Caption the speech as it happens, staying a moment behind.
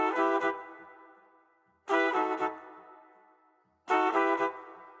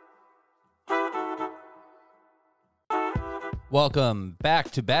Welcome back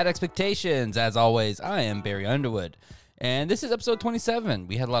to Bad Expectations. As always, I am Barry Underwood, and this is episode 27.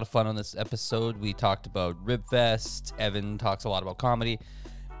 We had a lot of fun on this episode. We talked about Ribfest. Evan talks a lot about comedy.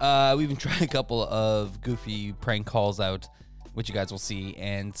 We even tried a couple of goofy prank calls out, which you guys will see.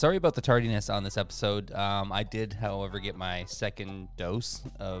 And sorry about the tardiness on this episode. I did, however, get my second dose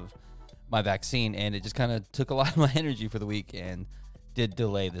of my vaccine, and it just kind of took a lot of my energy for the week and did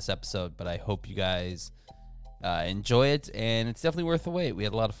delay this episode. But I hope you guys enjoy it, and it's definitely worth the wait. We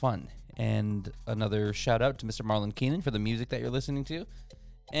had a lot of fun. And another shout out to Mr. Marlon Keenan for the music that you're listening to.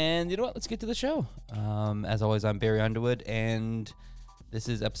 And you know what? Let's get to the show. As always, I'm Barry Underwood, and this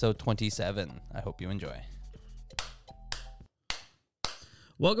is episode 27. I hope you enjoy.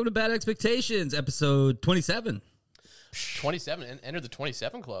 Welcome to Bad Expectations, episode 27. 27 and enter the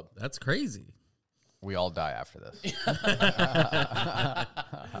 27 club. That's crazy. We all die after this.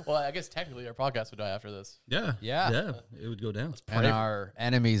 Well, I guess technically our podcast would die after this. Yeah. Yeah. It would go down. And our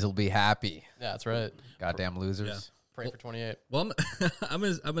enemies will be happy. Yeah, that's right. Goddamn losers. Yeah. Pray for 28. Well, I'm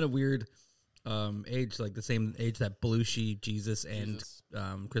in a weird age, like the same age that Belushi, Jesus, and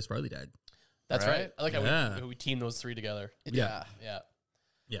Chris Farley died. That's Right. right. I like how we teamed those three together. Yeah. Yeah.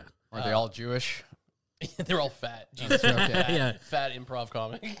 Yeah. Are they all Jewish? They're all fat. Jesus. Okay. Yeah. Fat improv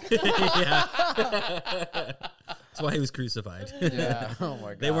comic. Yeah. That's why he was crucified. Yeah. Oh my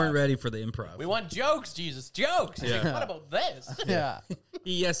god. They weren't ready for the improv. We want jokes, Jesus. Jokes. Yeah. What about this? Yeah.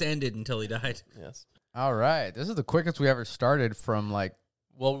 He yes-ended until he died. Yes. All right. This is the quickest we ever started from like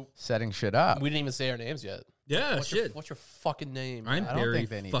Well, setting shit up. we didn't even say our names yet. Yeah, What's your fucking name? I'm I don't Barry think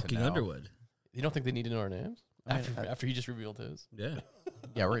they need to fucking know. Underwood. You don't think they need to know our names? After he just revealed his. Yeah.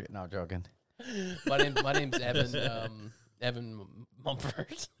 Yeah, we're not joking. My name's Evan. Evan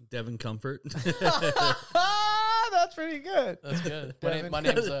Mumford. Devin Comfort. That's pretty good. That's good. My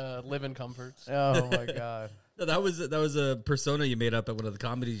name's Live in Comfort. Oh my god. that was a persona you made up at one of the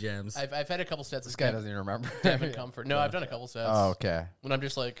comedy jams. I've had a couple sets. This guy doesn't even remember. Devin Comfort. No, I've done a couple sets. Oh, okay. When I'm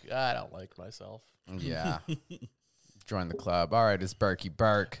just like, I don't like myself. Yeah. Join the club. All right, it's Berkey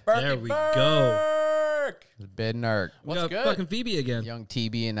Burke. There we go. It's Bidnark. We What's got good? fucking Phoebe again. Young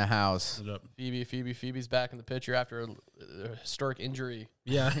TB in the house. What up? Phoebe's back in the picture after a historic injury.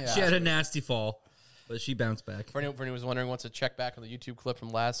 Yeah, Yeah. she had a nasty fall, but she bounced back. For anyone who was wondering, wants to check back on the YouTube clip from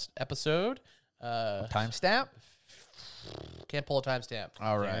last episode. Timestamp? Can't pull a timestamp.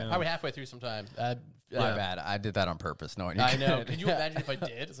 All right. Damn. Probably halfway through sometime. My bad. I did that on purpose. No, I know. Could you imagine if I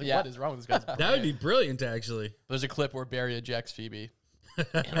did? It's like, Yeah. what is wrong with this guy's That would be brilliant, actually. There's a clip where Barry ejects Phoebe.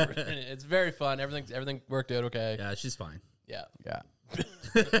 It's very fun. Everything worked out okay. Yeah, she's fine. Yeah. Yeah.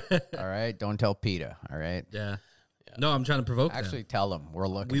 All right. Don't tell PETA. All right. Yeah. No, I'm trying to provoke Actually, them. tell him we're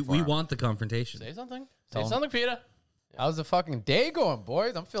looking. We for him. want the confrontation. Say something. Tell Say him. something, Peter. How's the fucking day going,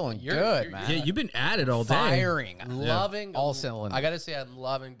 boys? I'm feeling You're- good, you're- man. Yeah, you've been at it all day. Firing. Loving All cylinders. I gotta say, I'm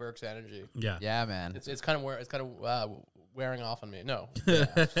loving Burke's energy. Yeah. Yeah, man. It's kind of wearing off on me. No,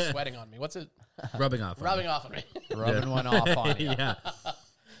 sweating on me. What's it? Rubbing off. on Rubbing off on me. Rubbing one off on me. you. Yeah.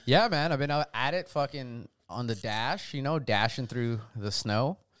 Yeah, man. I've been out at it fucking on the dash, dashing through the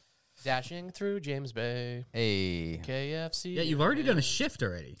snow. Dashing through James Bay, Hey. KFC. Yeah, you've already done a shift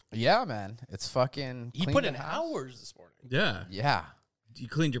already. Yeah, man. It's fucking. He cleaned put the in house. hours this morning. Yeah. Yeah. You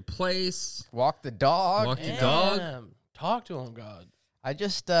cleaned your place. Walk the dog. Walked your dog. Damn. Talk to him, God. I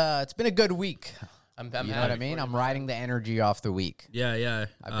just, it's been a good week. I'm You know what happy I mean? for you, I'm man. riding the energy off the week. Yeah, yeah.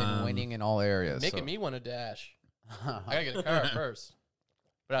 I've been winning in all areas. Making so- me want to dash. I gotta get a car first.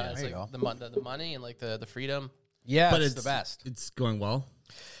 But it's there you like go. the money and like the freedom. Yeah, But it's the best. It's going well.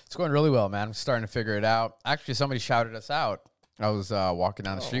 It's going really well, man. I'm starting to figure it out. Actually, somebody shouted us out. I was walking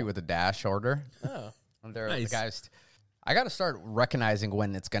down the street with a dash order. Oh, And there, Nice. the guys. I got to start recognizing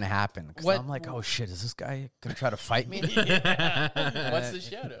when it's going to happen. Because What- I'm like, oh shit, is this guy going to try to fight me? what's the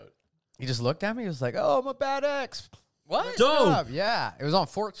shout out? He just looked at me. He was like, oh, I'm a bad ex. What? Dope. Yeah, it was on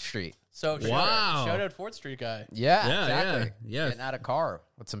 4th Street. So Wow. shout out 4th Street guy. Yeah, Yeah, exactly. yeah. Getting out of car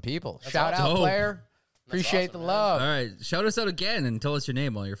with some people. Shout awesome. out, Dope. player. Appreciate awesome, the man. love. All right. Shout us out again and tell us your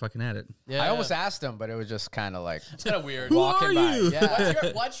name while you're fucking at it. Yeah, I almost asked him, but it was just kind of like It's kind of weird. Who walking are by. you?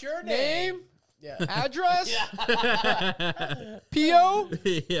 Yeah. What's your name? Yeah. Address? P.O.?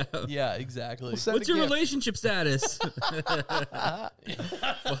 Yeah. Yeah, exactly. Send What's a your gift. relationship status? Are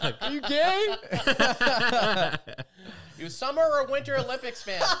you gay? You summer or winter Olympics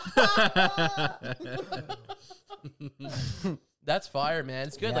fan? That's fire, man.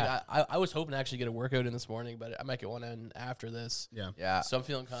 It's good. Yeah. Like I was hoping to actually get a workout in this morning, but I might get one in after this. Yeah. Yeah. So I'm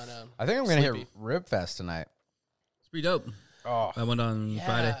feeling kind of. I think I'm going to hit sleepy. Ribfest tonight. It's pretty dope. Oh. I went on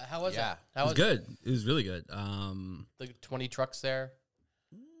Friday. How was Yeah. it? How It was good. It was really good. The 20 trucks there.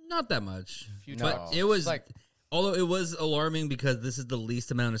 Not that much. Few No. trucks. It was It's like Although it was alarming because this is the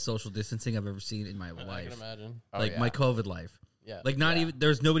least amount of social distancing I've ever seen in my I can life. imagine. Like my COVID life. Yeah. Like not even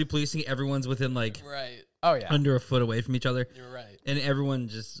there's nobody policing. Everyone's within like Right. Oh yeah. under a foot away from each other, You're right. and everyone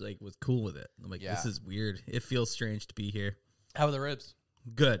just like was cool with it. I'm like, Yeah. this is weird. It feels strange to be here. How are the ribs?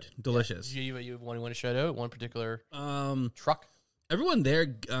 Good, delicious. Do you want to shout out one particular Um, truck? everyone there.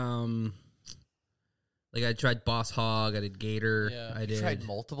 Like I tried Boss Hog. I did Gator. Yeah. I You did. tried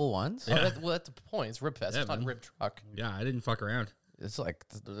multiple ones. Oh, that's the point. It's Rib Fest. Yeah, it's not man. Rib Truck. Yeah, I didn't fuck around. It's like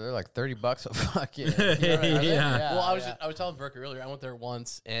they're like $30 a fucking. Yeah. Well, I was telling Burke earlier. I went there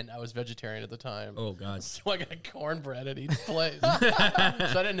once, and I was vegetarian at the time. Oh God. So I got cornbread at each place. So I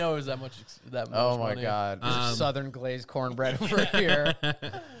didn't know it was that much. Oh my money. god! This is Southern glazed cornbread over here.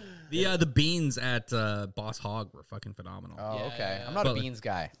 The beans at Boss Hog were fucking phenomenal. Oh, Yeah, okay. yeah. I'm not a But- beans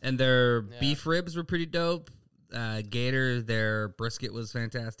guy. And their beef ribs were pretty dope. Gator, their brisket was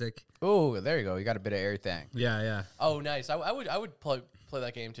fantastic. Oh, there you go. You got a bit of everything. Yeah, yeah. Oh, nice. I would play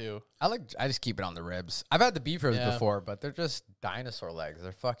that game too. I just keep it on the ribs. I've had the beef ribs Yeah. before, but they're just dinosaur legs.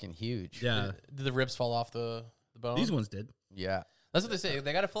 They're fucking huge. Yeah. Did the ribs fall off the bone? These ones did. Yeah. That's what they say.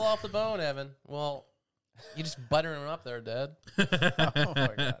 They got to fall off the bone, Evan. Well, you just buttering them up there, Dad. Oh my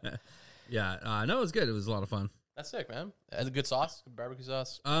god. Yeah. No, it was good. It was a lot of fun. That's sick, man. Has a good sauce, good barbecue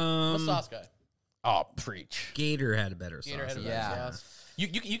sauce. I'm a sauce guy. Oh, preach. Gator had a better Gator sauce. had a Yeah. better sauce. You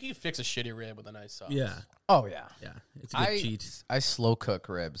can fix a shitty rib with a nice sauce. Yeah. Oh yeah. Yeah. It's a good cheat. I slow cook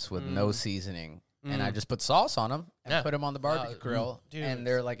ribs with no seasoning, and I just put sauce on them and Yeah. put them on the barbecue grill, dude. and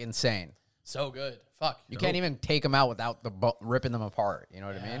they're like insane. So good. Fuck. You can't even take them out without ripping them apart. You know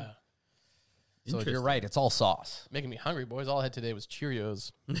what I mean? Yeah. So Interesting. you're right. It's all sauce. Making me hungry, boys. All I had today was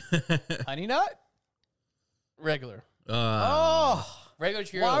Cheerios. Honey nut? Regular. Oh, Regular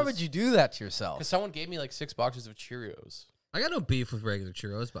Cheerios. why would you do that to yourself? Because someone gave me like 6 boxes of Cheerios. I got no beef with regular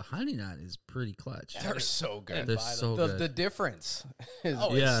churros, but Honey Nut is pretty clutch. They're so I good. didn't They're buy them. so The good. difference is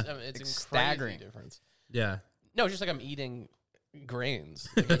Oh, Yeah. it's, I mean, it's It's a staggering. crazy difference. Yeah. No, it's just like I'm eating grains.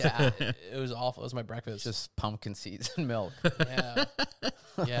 Like, it was awful. It was my breakfast. just pumpkin seeds and milk. yeah,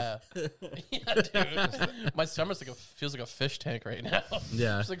 yeah, yeah, dude. My stomach's feels like a fish tank right now.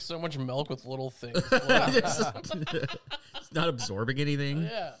 Yeah. There's like so much milk with little things. It's not absorbing anything.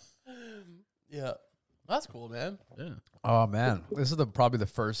 yeah, yeah. That's cool, man. Yeah. Oh man, this is probably the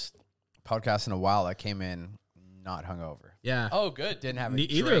first podcast in a while that came in not hungover. Yeah. Oh, good. Didn't have a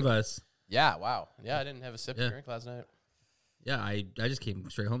Either of drink. us. Yeah, wow. Yeah, I didn't have a sip Yeah. of drink last night. Yeah, I just came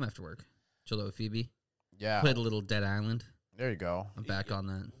straight home after work. Chilled out with Phoebe. Yeah, Played a little Dead Island. there you go. I'm back on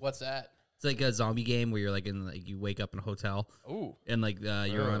that. What's that? It's like a zombie game where you're like you wake up in a hotel Ooh. and like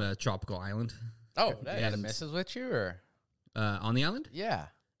you're on a tropical island. Oh, You nice. got a And- missus with you, or On the island? yeah?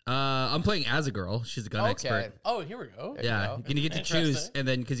 I'm playing as a girl. She's a gun Okay. expert. Oh, here we go. There you Yeah, go. and you get to choose, Interesting. and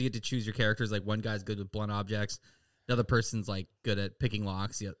then because you get to choose your characters, like one guy's good with blunt objects, the other person's like good at picking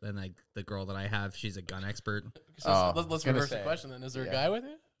locks, and like the girl that I have, she's a gun expert. So Oh, let's gonna reverse the say. question then. Is there Yeah. a guy with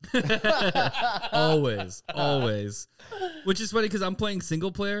you? always, which is funny because I'm playing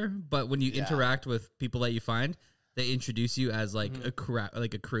single player, but when you interact with people that you find, they introduce you as like a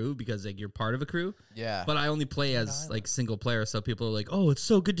crew because like you're part of a crew. Yeah. But I only play as like single player, so people are like, "Oh, it's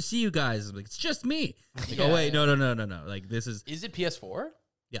so good to see you guys." I'm like, it's just me. Like, Yeah, oh wait, yeah. no. Like this is Is it PS4?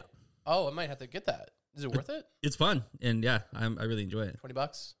 yeah, Oh, I might have to get that. Is it worth it? it's fun and yeah, I really enjoy it.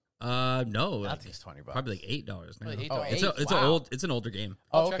 $20? No, like, That's just $20. probably like $8 now. Like $8. Oh, It's an older game.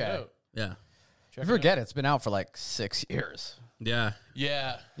 I'll Oh, check it okay. out. Yeah, Check You forget it's been out for like 6 years. yeah.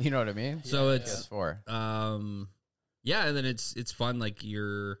 Yeah. You know what I mean? So Yeah, it's PS4. yeah, and then it's fun. Like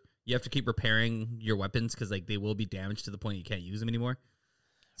you have to keep repairing your weapons because like they will be damaged to the point you can't use them anymore.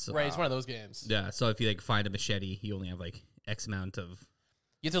 So Right, it's one of those games. yeah, so if you like find a machete, you only have like X amount of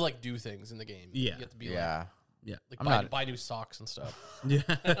You have to like do things in the game. Yeah. You have to be Yeah. yeah. I'm like not- buy new socks and stuff. Yeah.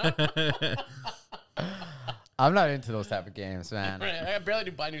 I'm not into those type of games, man. I barely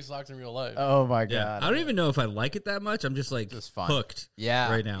do buy new socks in real life. Oh my Yeah, god. I don't even know if I like it that much. I'm just like Just fun. hooked Yeah.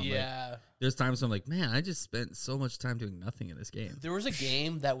 right now. Like, yeah. there's times I'm like, man, I just spent so much time doing nothing in this game. There was a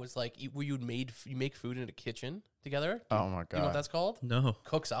game that was like where you make food in a kitchen together. Oh my You know what god. that's called? No.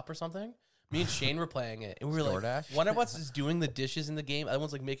 Cooks Up or something. Me and Shane were playing it, and we were like, DoorDash? one of us is doing the dishes in the game, other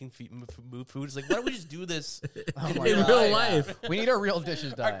one's like making move food. It's like, why don't we just do this Oh In my real God. life. We need our real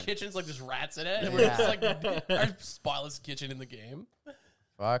dishes Our done. kitchen's like just rats in it, and we're just like our spotless kitchen in the game.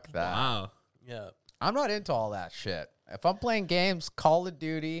 Fuck that. Wow. Yeah. I'm not into all that shit. If I'm playing games, Call of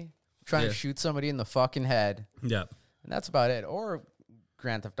Duty, trying Yeah. to shoot somebody in the fucking head, Yeah. and that's about it. Or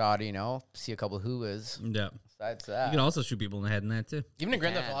Grand Theft Auto, you know, see a couple whoas. Yeah. Besides You that, can also shoot people in the head in that too. Even in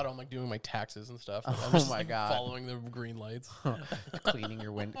Grand Theft Man. Auto, I'm like doing my taxes and stuff. I'm Oh just my like God. following the green lights. cleaning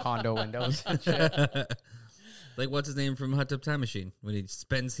your condo windows and shit. Like, what's his name from Hot Tub Time Machine? When he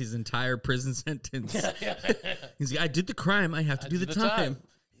spends his entire prison sentence. He's like, I did the crime. I have to do the time.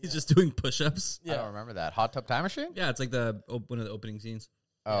 He's just doing push-ups. I don't remember that. Hot Tub Time Machine? Yeah, it's like one of the opening scenes.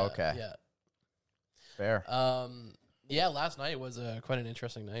 Oh, okay. Yeah. Fair. Yeah, last night was quite an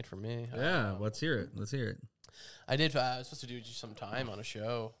interesting night for me. Yeah, let's hear it. Let's hear it. I was supposed to do just some time on a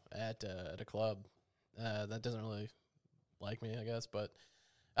show at a club. That doesn't really like me, I guess. But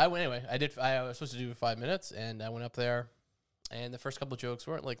I went anyway. I was supposed to do 5 minutes, and I went up there, and the first couple of jokes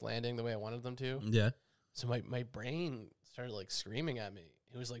weren't like landing the way I wanted them to. Yeah. So my brain started like screaming at me.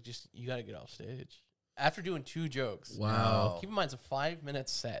 It was like, just you got to get off stage. After doing 2 jokes. Wow. Keep in mind, it's a 5-minute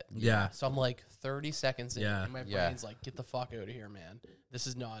set. Yeah. So I'm like 30 seconds in, Yeah. and my brain's like, get the fuck out of here, man. This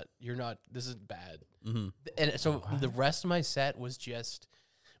is bad. Mm-hmm. And so the rest of my set was just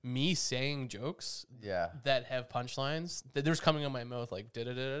me saying jokes Yeah. that have punchlines. There's coming on my mouth like,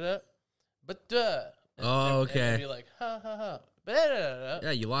 da-da-da-da-da, but duh. And okay. And be like, ha, ha, ha. Da-da-da-da-da.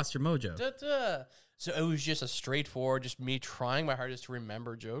 Yeah, you lost your mojo. Da-da. So it was just a straightforward, just me trying my hardest to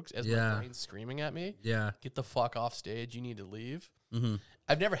remember jokes as Yeah. my brain's screaming at me. Yeah. Get the fuck off stage. You need to leave. Mm-hmm.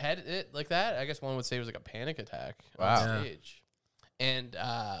 I've never had it like that. I guess one would say it was like a panic attack Wow. on Yeah. stage. And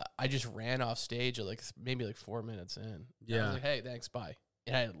I just ran off stage at like maybe like 4 minutes in. And I Yeah. was like, hey, thanks, bye.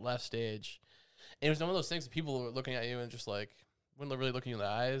 And I left stage. And it was one of those things that people were looking at you and just like, wouldn't really looking you in the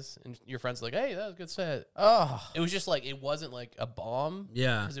eyes. And your friend's like, hey, that was a good set. Oh. It was just like, it wasn't like a bomb.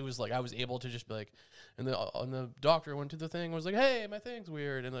 Yeah. Because it was like, I was able to just be like, and the doctor went to the thing, was like, hey, my thing's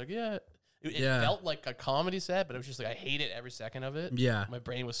weird. And like, yeah. It Yeah. felt like a comedy set, but it was just like, I hated every second of it. Yeah. My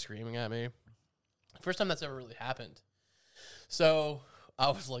brain was screaming at me. First time that's ever really happened. So I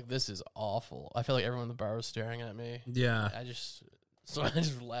was like, this is awful. I feel like everyone in the bar was staring at me. Yeah. I just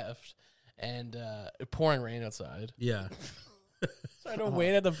left. And pouring rain outside. Yeah. So I had to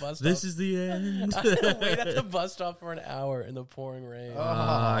wait at the bus stop. This is the end. I had to wait at the bus stop for an hour in the pouring rain.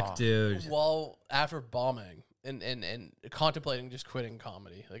 Fuck, dude. While after bombing and contemplating just quitting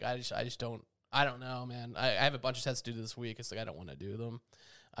comedy. Like I just don't know, man. I have a bunch of sets to do this week. It's like I don't want to do them.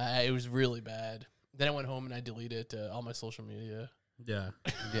 It was really bad. Then I went home and I deleted all my social media. Yeah.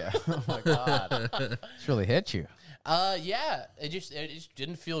 Yeah. Oh my God. It's really hit you. Yeah. It just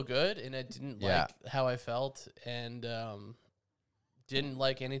didn't feel good, and I didn't Yeah. like how I felt, and didn't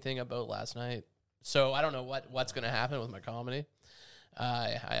like anything about last night. So I don't know what's gonna happen with my comedy.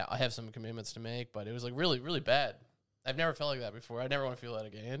 I have some commitments to make, but it was like really, really bad. I've never felt like that before. I never want to feel that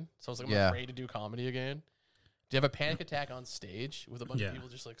again. So I was like, I'm Yeah. afraid to do comedy again. Do you have a panic attack on stage with a bunch Yeah. of people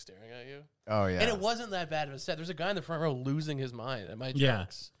just like staring at you? Oh, yeah. And it wasn't that bad of a set. There's a guy in the front row losing his mind at my Yeah.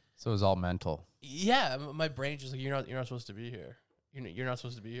 jokes. So it was all mental. Yeah, my brain's just like, you're not supposed to be here. You're not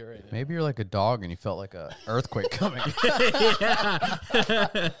supposed to be here right now. Maybe you're like a dog and you felt like a earthquake coming. Yeah.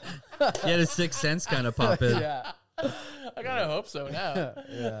 You had a sixth sense kind of pop in. Yeah. I gotta hope so now.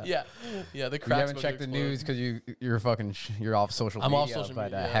 Yeah. Yeah. The You cracks haven't checked the news because you're fucking you're off social I'm media. off social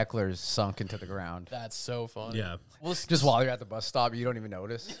but media. hecklers sunk into the ground. That's so fun. Yeah. Well, Just while you're at the bus stop, you don't even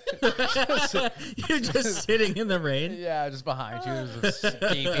notice. You're just sitting in the rain. Yeah, just behind you there's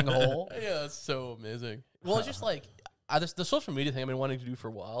a gaping hole. yeah, that's so amazing. Well, it's just like the social media thing I've been wanting to do for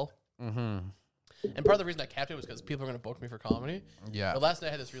a while. Mm-hmm. And part of the reason I kept it was because people are going to book me for comedy. Yeah. But last night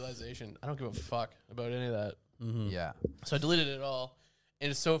I had this realization. I don't give a fuck about any of that. Yeah. So I deleted it all.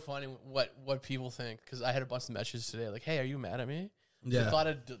 And it's so funny what people think. Because I had a bunch of messages today like, hey, are you mad at me? Yeah. I thought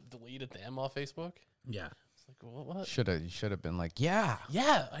I deleted them off Facebook. Yeah. It's like, what? You should have been like, yeah,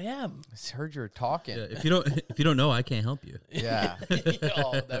 Yeah, I am. I heard you're talking. Yeah. If you don't know, I can't help you. Yeah.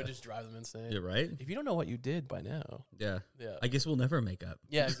 Oh, that would just drive them insane. You're right. If you don't know what you did by now. Yeah. Yeah. I guess we'll never make up.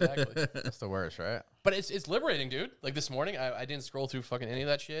 Yeah, exactly. That's the worst, right? But it's liberating, dude. Like this morning, I didn't scroll through fucking any of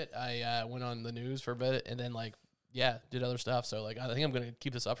that shit. I went on the news for a bit and then did other stuff. So I think I'm gonna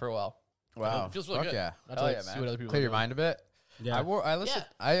keep this up for a while. Wow. It feels really Fuck good. yeah. Not to, Hell like, yeah, see what other man. people Clear are your doing. mind a bit. Yeah. I listened.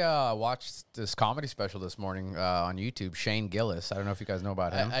 I watched this comedy special this morning on YouTube. Shane Gillis. I don't know if you guys know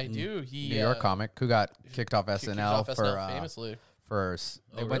about him. I do. He New York comic who got kicked off kicked SNL off for SNL famously.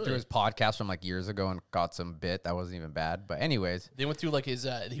 they went through really? his podcast from like years ago and got some bit that wasn't even bad. But anyways, They went through like his.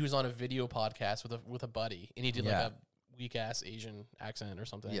 He was on a video podcast with a buddy, and he did like Yeah. a weak ass Asian accent or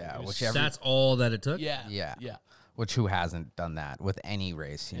something. Yeah, It was- whichever- That's all that it took. Yeah. Yeah. Yeah. which who hasn't done that with any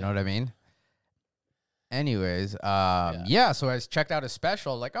race? You know Yeah. what I mean? Anyways, so I checked out his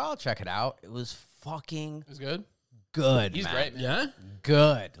special. Like, oh, I'll check it out. It was fucking It was good. good. He's man. great, man. Yeah.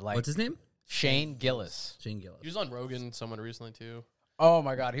 Good. Like What's his name? Shane Gillis. Shane Gillis. He was on Rogan someone recently too. Oh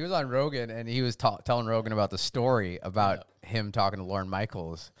my God, he was on Rogan and he was telling Rogan about the story about him talking to Lorne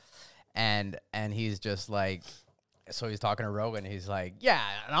Michaels, and he's just like, so he's talking to Rogan. He's like, yeah,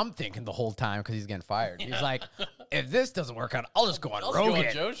 and I'm thinking the whole time because he's getting fired. He's like, if this doesn't work out, I'll just go on I'll go Rogan.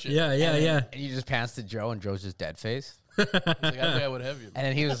 on Joe shit. Yeah, yeah. And he just pans to Joe, and Joe's just dead face. He's like, I think I would have you. And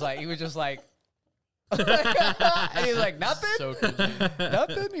then he was just like, and he was like, nothing, So cringy.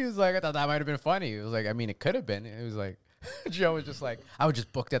 nothing. He was like, I thought that might have been funny. He was like, I mean, it could have been. It was like, Joe was just like, I was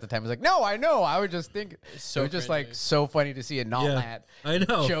just booked at the time. He was like, no, I know. I would just think So it was just like cringy. so funny to see it not Yeah. land. I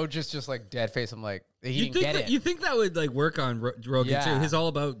know. Joe just like dead face. I'm like, he You didn't think get that, it. you think that would like work on Rogan Yeah. too? He's all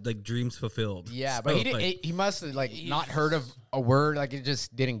about like dreams fulfilled. Yeah, but So, he didn't. like, He must have like not heard of a word. Like he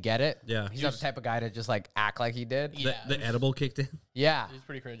just didn't get it. Yeah. he's not the type of guy to just like act like he did. Yeah. the edible kicked in. Yeah, He's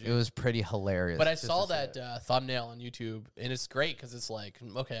pretty cringy. it was pretty hilarious. But I just saw to see that it. thumbnail on YouTube, and it's great because it's like,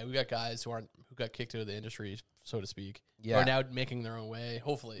 okay, we got guys who got kicked out of the industry, so to speak, who Yeah. are now making their own way.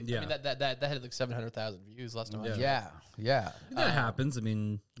 Hopefully, Yeah. I mean that had like 700,000 views last time. I checked. Yeah. That happens. I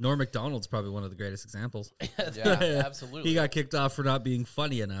mean, Norm Macdonald's probably one of the greatest examples. Yeah, absolutely. He got kicked off for not being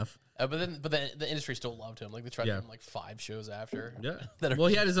funny enough. but the industry still loved him. Like they tried to Yeah. give him like 5 shows after. Yeah. That are- Well,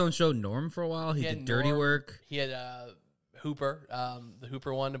 he had his own show, Norm, for a while. He had did Dirty Norm, Work. He had Hooper, the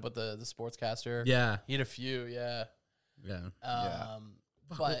Hooper one, but the sportscaster. Yeah. He had a few. Yeah. Yeah.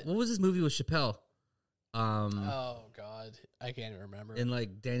 But What was his movie with Chappelle? oh god, I can't even remember. And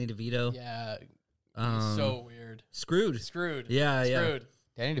like Danny DeVito. Yeah. Um, So weird. Screwed. Screwed. Yeah, yeah. Screwed.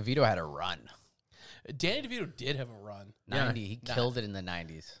 Danny DeVito had a run. Danny DeVito did have a run. Yeah. 90. He killed it in the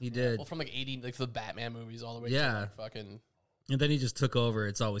 90s. He did. Well, from like 80, like the Batman movies all the way Yeah. to like fucking And then he just took over.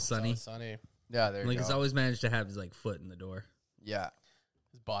 It's Always Sunny. Sunny. Yeah, there Like you he's go. always managed to have his like foot in the door. Yeah.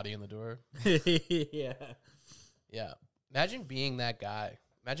 His body in the door. Yeah. Yeah. Imagine being that guy.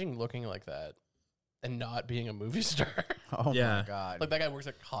 Imagine looking like that and not being a movie star. Oh Yeah. my god. Like that guy works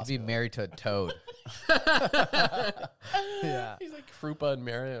at He'd Costco. be married to a toad. Yeah. He's like Krupa and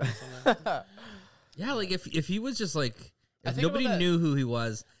Mario or something. Yeah, like if he was just like I if think about nobody that- knew who he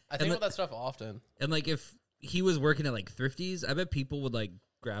was, I think and, about that stuff often. and like if he was working at like Thrifties, I bet people would like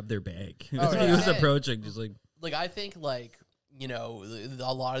grab their bag. Oh, if yeah. he was Yeah. approaching, just like Like I think like, you know,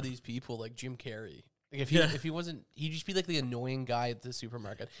 a lot of these people like Jim Carrey. Like Yeah. if he wasn't, he'd just be like the annoying guy at the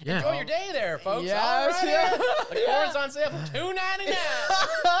supermarket. Yeah. Enjoy your day there, folks. Yes, Alrighty. yeah. The corn's on sale for $2.99. You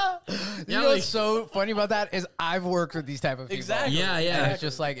Yeah, know like- what's so funny about that is I've worked with these type of people. Exactly. Yeah, yeah. And Exactly. it's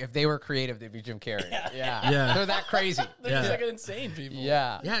just like if they were creative, they'd be Jim Carrey. Yeah. Yeah. They're that crazy. They're Yeah. just like insane people.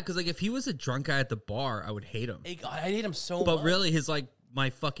 Yeah. yeah, because like if he was a drunk guy at the bar, I would hate him. Hey, God, I hate him so But much. really, he's like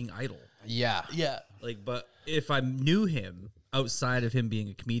my fucking idol. Yeah. Yeah. Like, but if I knew him outside of him being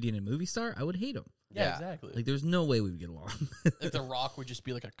a comedian and movie star, I would hate him. Yeah, Yeah. exactly. Like, there's no way we would get along. Like The Rock would just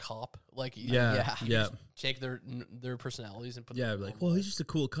be like a cop. Like yeah, Yeah. yeah, take their personalities and put yeah. them Like, in well, one he's just a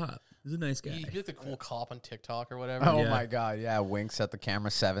cool cop. He's a nice guy. He'd be like the cool cop on TikTok or whatever. Oh Yeah. my god. Yeah. Winks at the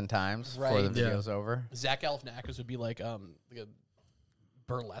camera 7 times before Right. the Yeah. video's over. Zach Galifianakis would be like a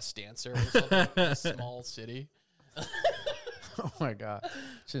burlesque dancer or something in a small city. Oh my god.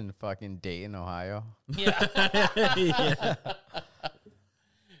 It's in fucking Dayton, Ohio. Yeah. yeah.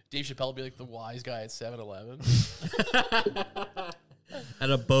 Dave Chappelle would be like the wise guy at 7-Eleven. At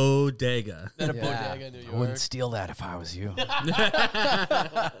a bodega. Then a Yeah. bodega in New I York. wouldn't steal that if I was you.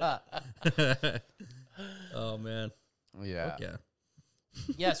 Oh man. Yeah. Yeah.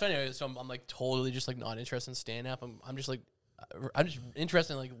 Yeah, so anyway, I'm like totally just like not interested in stand up. I'm just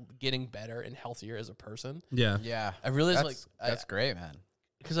interested in like getting better and healthier as a person. Yeah. Yeah. I realize That's, like that's great, man.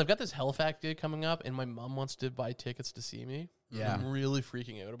 because I've got this Halifax gig coming up, and my mom wants to buy tickets to see me. Yeah. I'm really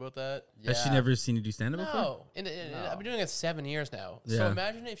freaking out about that. Has she Yeah. never seen you do stand up before? No, and I've been doing it 7 years now. So Yeah.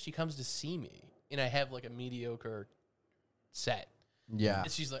 imagine if she comes to see me and I have like a mediocre set. Yeah.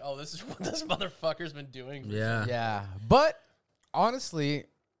 And she's like, "Oh, this is what this motherfucker's been doing." for Yeah. Yeah. But honestly,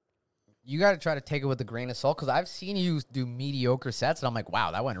 you got to try to take it with a grain of salt because I've seen you do mediocre sets, and I'm like,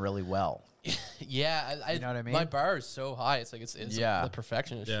 wow, that went really well. Yeah, You know what I mean? My bar is so high. It's like it's Yeah. the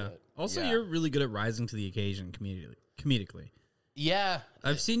perfectionist Yeah. shit. Also, Yeah. you're really good at rising to the occasion comedically. Yeah,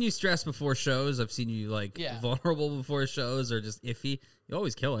 I've seen you stressed before shows. I've seen you like Yeah. vulnerable before shows or just iffy. You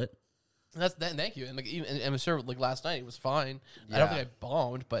always kill it. thank you. And like even and I'm sure like last night it was fine. I Yeah. don't think I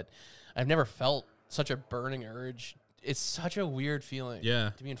bombed, but I've never felt such a burning urge. It's such a weird feeling.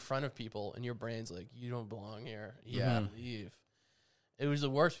 Yeah. To be in front of people and your brain's like, you don't belong here. You Yeah. gotta leave. It was the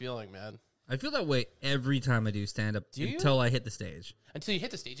worst feeling, man. I feel that way every time I do stand up Do you? until I hit the stage. Until you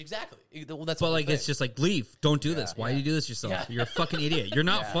hit the stage, exactly. Well, that's But the like thing. it's just like leave, don't do this. Why do you do this yourself? Yeah. You're a fucking idiot. You're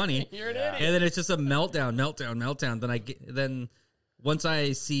not funny. You're an Yeah. idiot. And then it's just a meltdown. Then once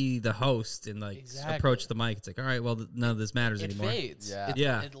I see the host and like Exactly. approach the mic, it's like, all right, well, none of this matters It anymore. fades. Yeah.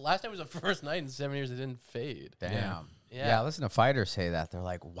 Yeah. Last time was the first night in 7 years. It didn't fade. Damn. Yeah. Yeah. Listen to fighters say that. They're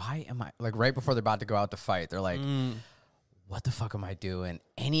like, why am I like right before they're about to go out to fight? They're like, what the fuck am I doing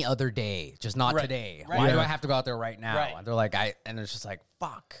any other day? Just not Right. today. Right. Why do Yeah. I have to go out there right now? Right. And they're like, and it's just like,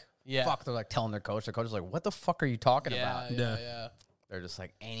 fuck. Yeah. Fuck. They're like telling their coach. The coach is like, what the fuck are you talking Yeah, about? yeah, Yeah. yeah. They're just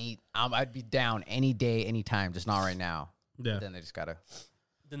like, I'd be down any day, any time, just not right now. Yeah. Then they just gotta,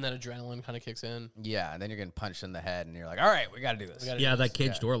 Then that adrenaline kind of kicks in. yeah. And then you're getting punched in the head, and you're like, all right, we gotta do this. We gotta Yeah, do that this.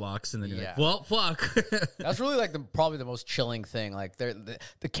 cage door locks, and then you're Yeah. like, well, fuck. That's really like probably the most chilling thing. Like the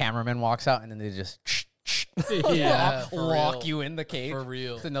cameraman walks out, and then they just Yeah, for lock real. you in the cage. For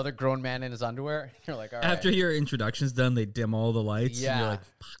real. With another grown man in his underwear. You're like, all right. After your introduction's done, they dim all the lights. And Yeah. you're like,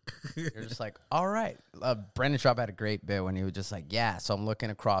 fuck. You're just like, all right. Brendan Schaub had a great bit when he was just like, yeah, so I'm looking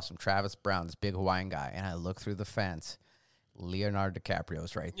across from Travis Brown, this big Hawaiian guy, and I look through the fence. Leonardo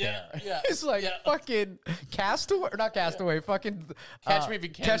DiCaprio's right Yeah, there. yeah, It's like yeah. fucking Castaway, or not Castaway, fucking Catch Me If You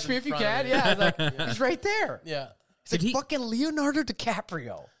Can Catch is Me in If You front of Can. me. Yeah, it's like he's right there. Yeah. It's like Did he- fucking Leonardo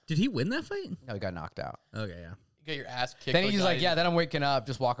DiCaprio. Did he win that fight? No, he got knocked out. Okay, yeah. You get your ass kicked. Then by he's a like, guy- yeah. Then I'm waking up,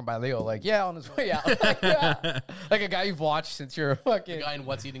 just walking by Leo, like, yeah, on his way out, like, yeah. Like a guy you've watched since you're the fucking. guy in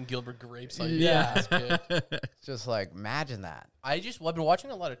What's Eating Gilbert Grapes. Like, Yeah. ass kicked. Just like, imagine that. I've been watching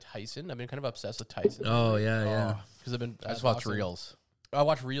a lot of Tyson. I've been kind of obsessed with Tyson. Oh, yeah, yeah. Because I've been. I just watch reels. I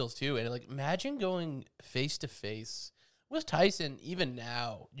watch reels too, and like, imagine going face to face with Tyson. Even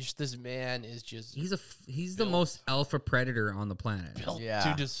now, just this man is just He's the most alpha predator on the planet. built Yeah.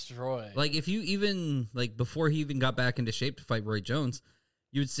 to destroy. Like if you even like before he even got back into shape to fight Roy Jones,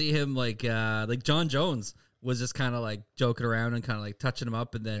 you would see him like John Jones was just kind of like joking around and kind of like touching him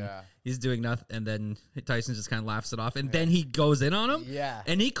up, and then Yeah. he's doing nothing, and then Tyson just kind of laughs it off, and then he goes in on him, Yeah.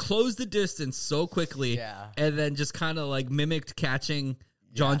 and he closed the distance so quickly, Yeah. and then just kind of like mimicked catching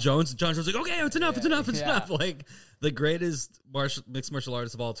John Jones. And John Jones was like, okay, it's enough, it's enough, it's Yeah. enough. Like the greatest mixed martial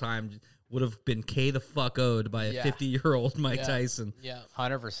artist of all time would have been K the fuck O'd by a Yeah. 50-year-old Mike Yeah. Tyson. yeah,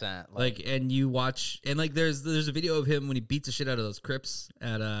 100%. Like, and you watch, and like, there's a video of him when he beats the shit out of those Crips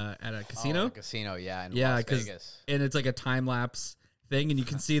at a casino. Casino, yeah, in Yeah, Las because Vegas. and it's like a time lapse thing, and you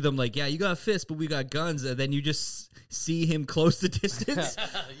can see them like, yeah, you got fists, but we got guns, and then you just see him close the distance,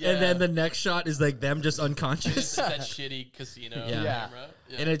 Yeah. and then the next shot is like them just it's unconscious, just that shitty casino Yeah. Yeah. camera.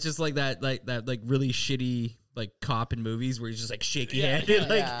 Yeah. and it's just like that really shitty like cop in movies where he's just like shaky handed, yeah,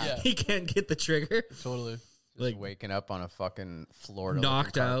 like yeah. he can't get the trigger. Totally. Just like, waking up on a fucking Florida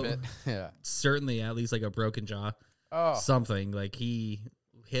knocked out. Yeah. Certainly, at least like a broken jaw, Oh. something like he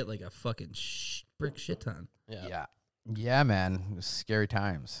hit like a fucking brick shit ton. Yeah. Yeah. Yeah, man. It was scary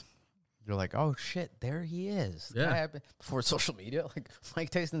times. You're like, oh shit, there he is. Yeah. That happened before social media. Like Mike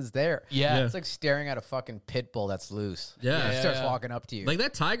Tyson's there. Yeah. Yeah. It's like staring at a fucking pit bull that's loose. Yeah. He Yeah, starts yeah. walking up to you. Like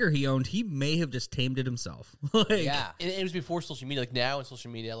that tiger he owned, he may have just tamed it himself. Like, yeah. And it was before social media. Like now in social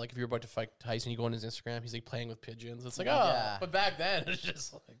media, like if you're about to fight Tyson, you go on his Instagram, he's like playing with pigeons. It's like, oh, Yeah. but back then it's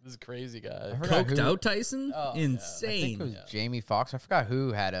just like this crazy guy. I forgot coked who- out Tyson, Oh, yeah. I insane. think it was Jamie Foxx. I forgot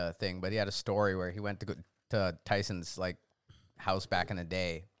who had a thing, but he had a story where he went to go to Tyson's like house back in the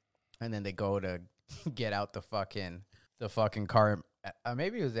day, and then they go to get out the fucking car.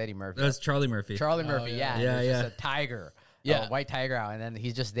 Maybe it was Eddie Murphy. That's Charlie Murphy. Charlie Oh, Murphy, yeah. yeah. Yeah, There's just yeah. a tiger. Yeah. A white tiger out, and then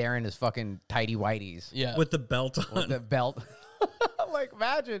he's just there in his fucking tidy whities Yeah. with the belt on. with the belt. Like,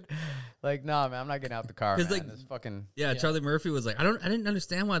 imagine. Like, nah, man, I'm not getting out the car, 'Cause, man. like, This fucking... Yeah, Charlie Murphy was like, I didn't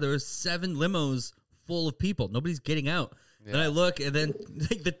understand why there was 7 limos full of people. Nobody's getting out. Then I look, and then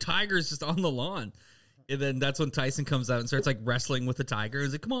like the tiger's just on the lawn. And then that's when Tyson comes out and starts like wrestling with the tiger.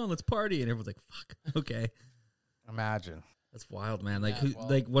 He's like, "Come on, let's party!" And everyone's like, "Fuck, okay." Imagine. That's wild, man. Like, Yeah, who, well-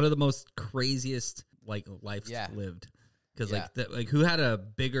 like one of the most craziest like lives Yeah. lived. Because Yeah. like who had a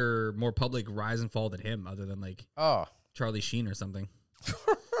bigger, more public rise and fall than him, other than like Oh. Charlie Sheen or something.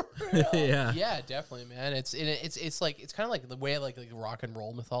 Yeah, Yeah, definitely, man. It's like it's kind of like the way like rock and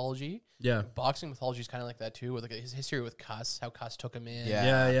roll mythology. yeah, Boxing mythology is kind of like that too, with like his history with Cuss, how Cuss took him in.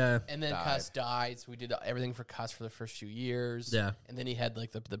 Yeah. yeah. And then Died. Cuss died, so we did everything for Cuss for the first few years. Yeah. And then he had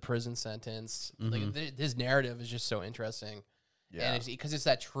like the prison sentence. Mhm. Like his narrative is just so interesting. Yeah. And it's because it's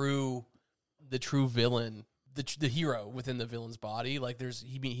that the true villain, the hero within the villain's body. Like there's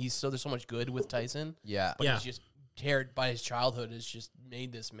so much good with Tyson, Yeah. but Yeah. he's just teared by his childhood has just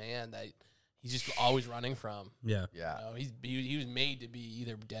made this man that he's just always running from. Yeah. Yeah. You know, he was made to be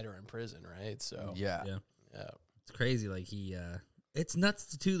either dead or in prison, right? So Yeah. Yeah. yeah. It's crazy. Like it's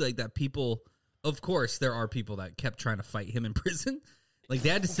nuts too. Like that people. Of course, there are people that kept trying to fight him in prison. Like they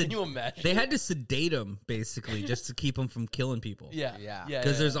had to Can you imagine? they had to sedate him basically just to keep him from killing people. Yeah, Yeah. yeah.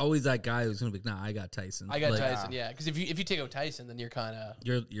 Because yeah. there's always that guy who's gonna be like, nah, I got Tyson. I got Like, Tyson, yeah. Because if you take out Tyson, then you're kind of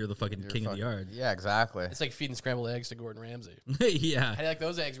You're the fucking king of the yard. Yeah, exactly. it's like feeding scrambled eggs to Gordon Ramsay. Yeah. How do you like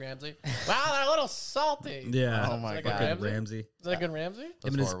those eggs, Ramsay? Wow, they're a little salty. Yeah. Oh my Is that God. good Fucking Ramsay? Ramsey. Is that good Ramsay? Him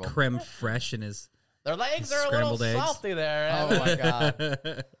That's and his horrible. creme fraiche and his Their legs are a little Scrambled eggs. salty there. Oh my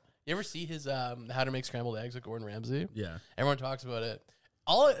god. You ever see his How to Make Scrambled Eggs with Gordon Ramsay? Yeah. Everyone talks about it.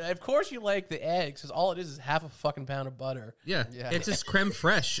 Of course you like the eggs, because all it is half a fucking pound of butter. Yeah. Yeah. It's just creme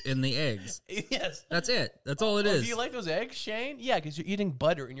fraiche in the eggs. Yes. That's it. That's all it Oh, is. do you like those eggs, Shane? Yeah, because you're eating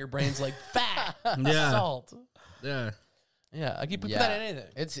butter and your brain's like fat, Yeah. salt. Yeah. Yeah, I keep put Yeah. that in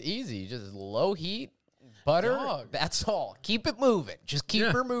anything. It's easy. Just low heat, butter. Dog. That's all. Keep it moving. Just keep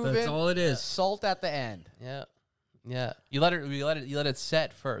Yeah, her moving. that's all it is. Salt at the end. Yeah, yeah. You let it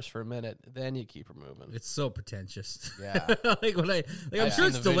set first for a minute, then you keep her moving. It's so pretentious. Yeah. like when I'm I've sure seen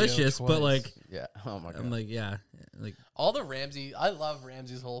it's the video delicious, but twice. like Yeah. Oh my god. I'm like, yeah. Like All the Ramsey, I love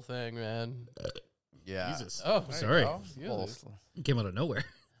Ramsey's whole thing, man. yeah. Jesus. Oh, Sorry. Little Jesus. Came out of nowhere.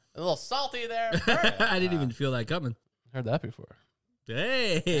 A little salty there. I didn't even feel that coming. Heard that before.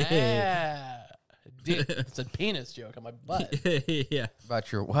 Hey. Yeah. It's a penis joke on my butt. yeah. About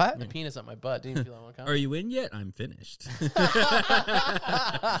your what? My penis on my butt. Didn't feel that one Are coming. you in yet? I'm finished.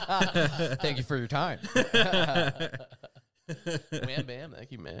 Thank you for your time. Wham bam.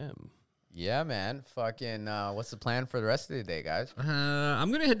 Thank you, ma'am. Yeah, man. Fucking. What's the plan for the rest of the day, guys?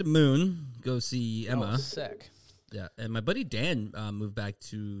 I'm gonna head to Moon, go see Emma. Oh, sick. Yeah, and my buddy Dan moved back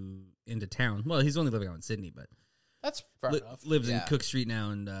into town. Well, he's only living out in Sydney, but That's far enough. lives in Yeah. Cook Street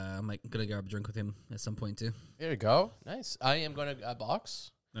now, and I'm like gonna grab a drink with him at some point too. There you go. Nice. I am going to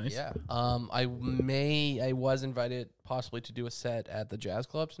box. Nice. Yeah. I was invited possibly to do a set at the jazz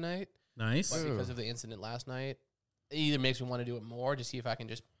club tonight, Nice. but because of the incident last night, it either makes me want to do it more to see if I can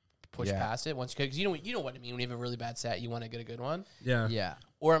just push Yeah. past it once, because you know what I mean. When you have a really bad set, you want to get a good one, Yeah. Yeah.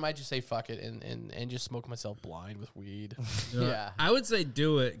 or I might just say fuck it and just smoke myself blind with weed. Yeah. I would say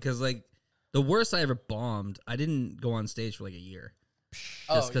do it because like the worst I ever bombed, I didn't go on stage for like a year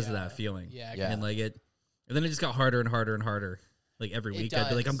just because of that feeling. Yeah, Yeah. And like and then it just got harder and harder and harder. Like every It week, I'd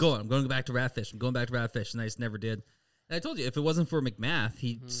be like, does. I'm going back to Ratfish. I'm going back to Ratfish. And I just never did. And I told you, if it wasn't for McMath,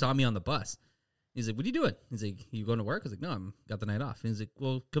 he saw me on the bus. He's like, what are you doing? He's like, you going to work? I was like, no, I'm got the night off. And he's like,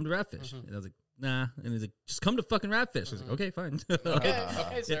 well, come to Ratfish. And I was like, nah. And he's like, just come to fucking Ratfish. I was like, okay, fine.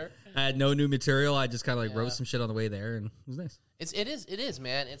 Okay, sir. I had no new material. I just kind of like Yeah. wrote some shit on the way there, and it was nice. It is,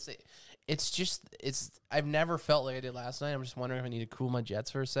 man. I've never felt like I did last night. I'm just wondering if I need to cool my jets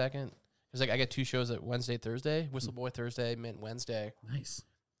for a second. Because like I got 2 shows at Wednesday, Thursday. Whistle Boy Thursday, Mint Wednesday. Nice.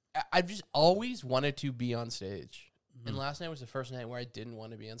 I've just always wanted to be on stage. And last night was the first night where I didn't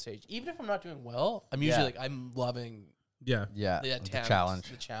want to be on stage. Even if I'm not doing well, I'm usually Yeah. like, I'm loving Yeah. Yeah. the The attempt, challenge.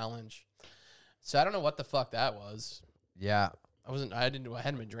 the challenge. So I don't know what the fuck that was. Yeah. I hadn't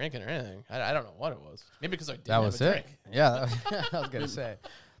been drinking or anything. I don't know what it was. Maybe because I didn't That have was a it. drink. Yeah. I was gonna say.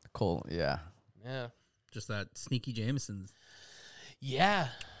 Cool. Yeah. Yeah. Just that sneaky Jameson's. Yeah.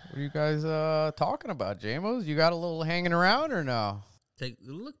 What are you guys talking about, Jamos? You got a little hanging around or no? Take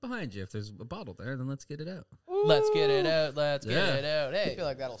a look behind you. If there's a bottle there, then let's get it out. Let's get it out. Let's get Yeah. it out. Hey. I feel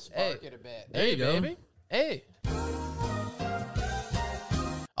like that'll spark it a bit. There you go. Baby. Hey.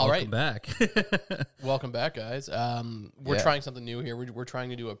 All right. Welcome back. Welcome back, guys. We're Yeah. trying something new here. We're trying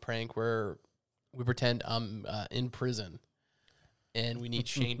to do a prank where we pretend I'm in prison, and we need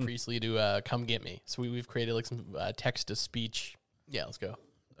Shane Priestley to come get me. So we've created like some text to speech. Yeah, let's go.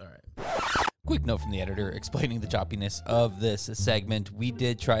 All right. Quick note from the editor explaining the choppiness of this segment. We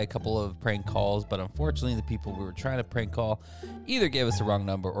did try a couple of prank calls, but unfortunately the people we were trying to prank call either gave us the wrong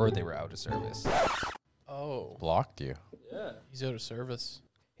number or they were out of service. Oh, Blocked you. he's out of service.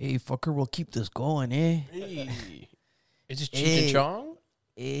 Hey, fucker, we'll keep this going, eh? Hey. Is this Cheech Hey. and Chong?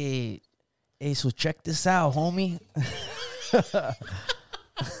 Hey, so check this out, homie.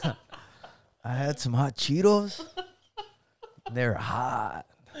 I had some hot Cheetos. They're hot.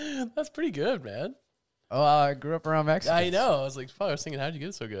 That's pretty good, man. Oh, I grew up around Mexico. I know. I was like, fuck, I was thinking, how'd you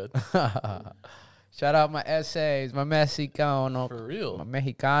get so good? Shout out my essays, my Mexicano, For real. my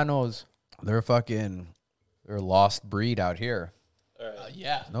Mexicanos. They're a lost breed out here.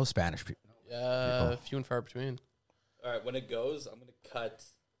 Yeah. No Spanish people. Few and far between. All right, when it goes, I'm going to cut.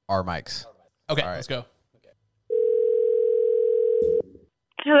 Our mics. Okay, All right. let's go.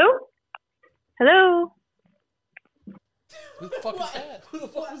 Hello? Hello? Who the fuck is that? Who the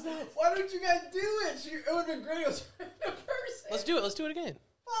fuck was that? Why don't you guys do it? It would have been great. It was a person. Let's do it. Let's do it again.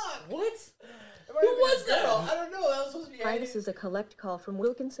 Fuck. What? Who was that? I don't know. That was supposed to be Hi, this is a collect call from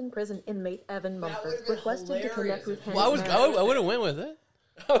Wilkinson Prison inmate Evan Mumford, would've been requested to connect with Henry Well, Marrow. I would have went with it.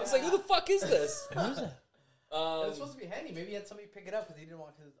 I was like, who the fuck is this? It was supposed to be Henny. Maybe he had somebody pick it up because he didn't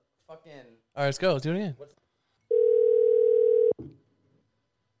want his fucking. All right, let's go. Let's do it again.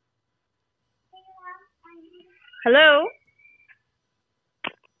 Hello?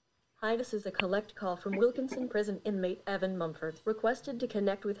 Hi, this is a collect call from Wilkinson Prison inmate Evan Mumford, requested to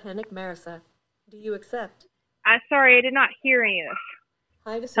connect with Henrik Marissa. Do you accept? Sorry, I did not hear any of this.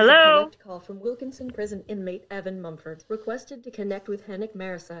 Hi, this is Hello? a collect call from Wilkinson Prison inmate Evan Mumford. Requested to connect with Henrik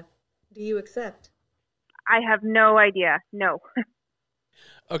Marisa. Do you accept? I have no idea. No.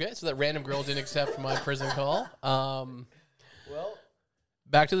 Okay, so that random girl didn't accept my prison call. Well,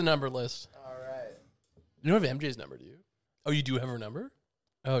 back to the number list. All right. You don't have MJ's number, do you? Oh, you do have her number?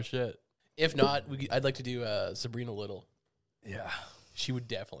 Oh, shit. If not, I'd like to do Sabrina Little. Yeah. She would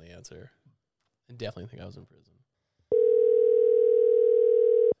definitely answer. And definitely think I was in prison.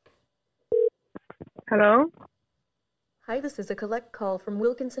 Hello? Hi, this is a collect call from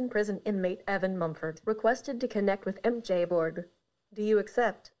Wilkinson Prison inmate Evan Mumford. Requested to connect with MJ Borg. Do you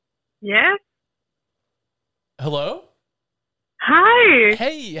accept? Yes? Hello? Hi!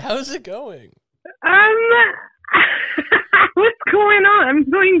 Hey, how's it going? What's going on? I'm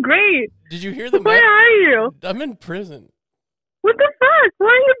doing great. Did you hear the Where are you? I'm in prison. What the fuck? Why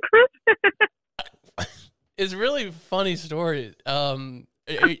are you in prison? It's a really funny story. Do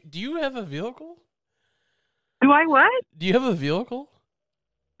you have a vehicle? Do I what? Do you have a vehicle?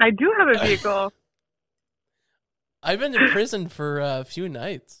 I do have a vehicle. I've been in prison for a few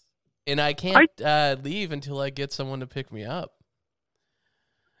nights, and I can't leave until I get someone to pick me up.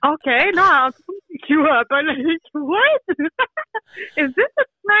 Okay, no, I'll pick you up. I'm like, what? Is this a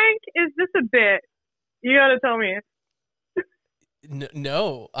prank? Is this a bit? You gotta tell me.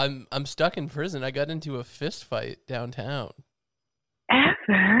 No, I'm stuck in prison. I got into a fist fight downtown.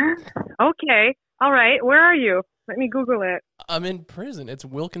 Evan? Okay, all right. Where are you? Let me Google it. I'm in prison. It's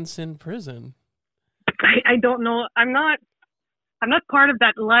Wilkinson Prison. I don't know. I'm not part of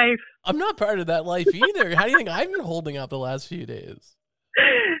that life. I'm not part of that life either. How do you think I've been holding up the last few days?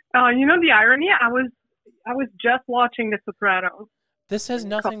 You know the irony? I was just watching The Sopranos. This has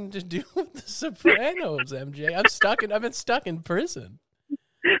nothing to do with The Sopranos, MJ. I've been stuck in prison.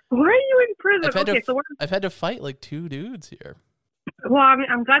 Where are you in prison? I've had to fight like two dudes here. Well,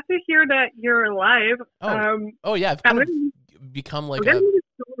 I'm glad to hear that you're alive. Oh yeah, I've kind of become like I'm gonna need a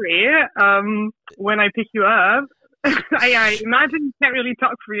story when I pick you up. I imagine you can't really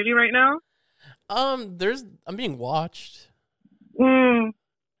talk freely right now. I'm being watched.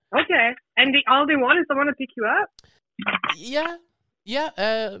 Okay. And all they want is someone to pick you up? Yeah.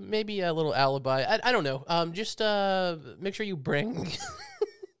 Maybe a little alibi. I don't know. Just make sure you bring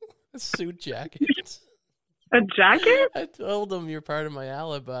a suit jacket. A jacket? I told them you're part of my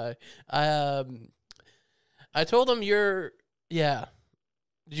alibi. I told them you're. Yeah.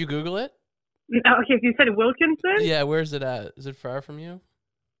 Did you Google it? Okay, you said Wilkinson? Yeah. Where's it at? Is it far from you?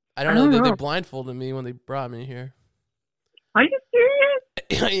 I don't know. They blindfolded me when they brought me here. Are you serious?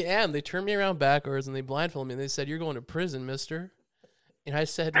 I am. They turned me around backwards and they blindfolded me. And they said, "You're going to prison, mister." And I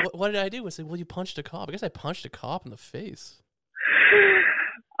said, what did I do? I said, "Well, you punched a cop." I guess I punched a cop in the face.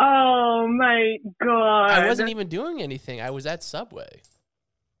 Oh my god! I wasn't even doing anything. I was at Subway.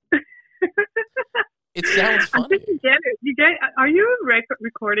 It sounds funny. I think you get it. Are you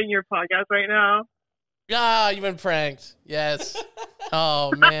recording your podcast right now? Ah, you've been pranked. Yes.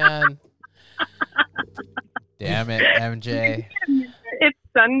 Oh man. Damn it, MJ. It's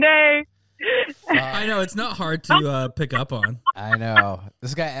Sunday. I know it's not hard to pick up on. I know.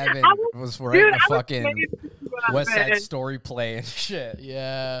 This guy Evan was writing a fucking West Side Story play and shit.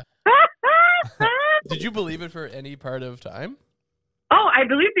 Yeah. Did you believe it for any part of time? Oh, I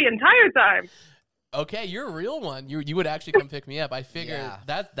believe the entire time. Okay, you're a real one. You would actually come pick me up. I figured Yeah.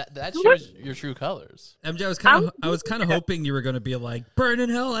 that shows your true colors. MJ, I was kind of hoping you were going to be like, "Burn in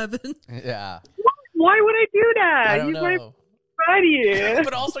hell, Evan." Yeah. Why would I do that? I don't He's my know. buddy.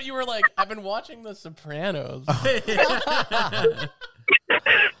 But also, you were like, "I've been watching The Sopranos." No,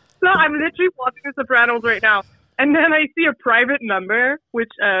 I'm literally watching The Sopranos right now. And then I see a private number,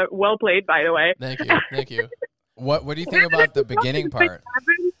 which, well played, by the way. Thank you. What do you think about the beginning part?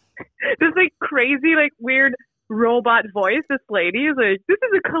 This like crazy, like weird robot voice. This lady is like, "This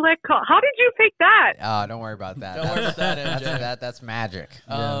is a collect call." How did you pick that? Oh, don't worry about that. Don't worry about that, MJ. That's magic.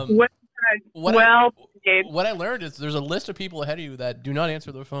 What I learned is there's a list of people ahead of you that do not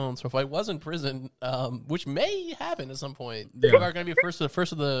answer their phone. So if I was in prison, which may happen at some point, you are going to be first of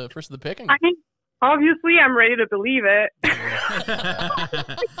the picking. I mean, obviously, I'm ready to believe it. Yeah,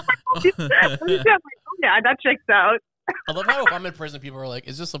 that checks out. I love how if I'm in prison, people are like,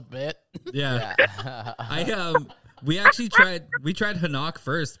 "Is this a bit?" Yeah. We actually tried Hanak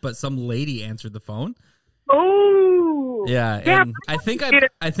first, but some lady answered the phone. Oh. Yeah, and I think I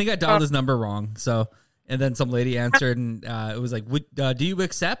dialed his number wrong. So, and then some lady answered, and it was like, "Do you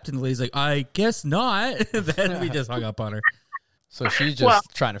accept?" And the lady's like, "I guess not." Then we just hung up on her. So she's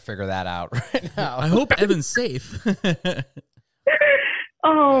just trying to figure that out right now. I hope Evan's safe.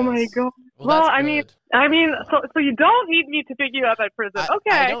 Oh my god. Well, that's I mean, good. so you don't need me to pick you up at prison.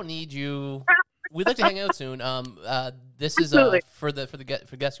 Okay. I don't need you. We'd like to hang out soon. This is Absolutely. for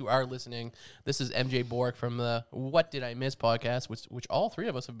guests who are listening. This is MJ Bork from the What Did I Miss podcast, which all three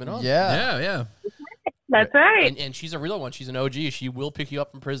of us have been on. Yeah. That's right. And she's a real one. She's an OG. She will pick you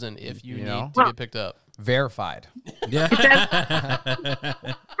up from prison if you know? need to get picked up. Verified. Yeah.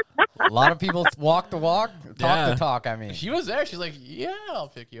 A lot of people walk the walk, talk the talk. I mean, She was there. She's like, yeah, I'll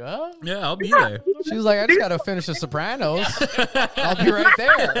pick you up. Yeah, I'll be there. she was like, I just got to finish The Sopranos. I'll be right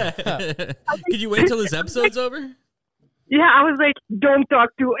there. Could you wait till this episode's over? Yeah, I was like, don't talk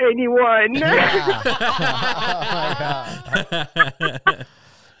to anyone.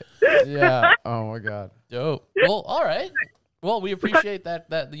 Yeah. Oh my God. Dope. Well, all right. Well, we appreciate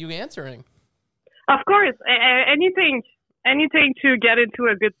that you answering. Of course, anything to get into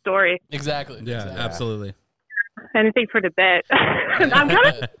a good story. Exactly. Yeah, Exactly. absolutely. Anything for the bit. I'm kind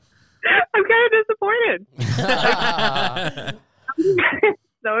of disappointed.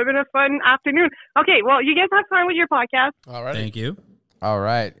 So it's been a fun afternoon. Okay, well, you guys have fun with your podcast. All right. Thank you. All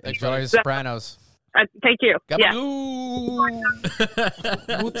right. Thanks, Enjoy buddy. The Sopranos. Thank you. Yeah.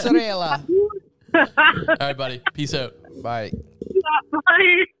 Mozzarella. All right, buddy. Peace out. Bye.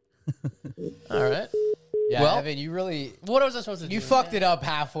 Bye. All right. Yeah, Well- Evan, you really What was I supposed to do? you fucked it up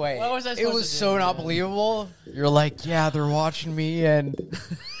halfway. What was I It supposed was to so do, not man? believable. You're like, yeah, they're watching me and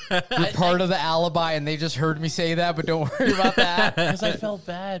you're part of the alibi, and they just heard me say that, but don't worry about that. Because I felt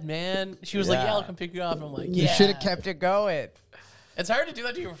bad, man. She was like, Yeah. yeah, I'll come pick you up. And I'm like, You yeah. should have kept it going. It's hard to do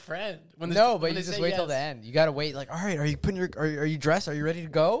that to your friend. When they- No, when but they you just say wait till the yes. end. You gotta wait. Like, all right, are you putting your? Are you dressed? Are you ready to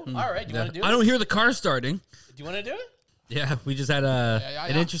go? All right, do you want to do it? I don't hear the car starting. Do you want to do it? Yeah, we just had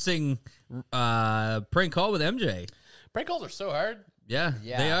an interesting prank call with MJ. Prank calls are so hard. Yeah,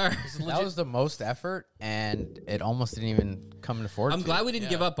 they are. That was the most effort, and it almost didn't even come to fortune. I'm glad we didn't Yeah.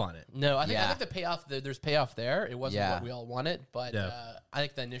 give up on it. No, I Yeah. think the payoff. There's payoff there. It wasn't Yeah. what we all wanted, but Yeah. I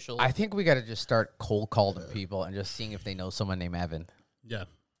think the initial. I think we gotta just start cold calling people and just seeing if they know someone named Evan. Yeah.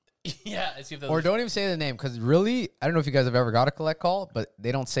 yeah. I see if Or don't even say the name, because really, I don't know if you guys have ever got a collect call, but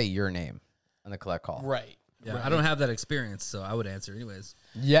they don't say your name on the collect call. right. Yeah, I don't have that experience, so I would answer anyways.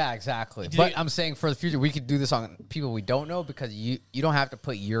 Yeah, exactly. Did But you- I'm saying for the future, we could do this on people we don't know, because you don't have to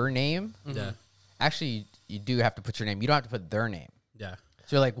put your name. Yeah. Actually, you do have to put your name. You don't have to put their name. Yeah.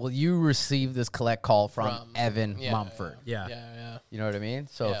 So you're like, well, you received this collect call from From- Evan Yeah, Mumford. Yeah. Yeah. You know what I mean?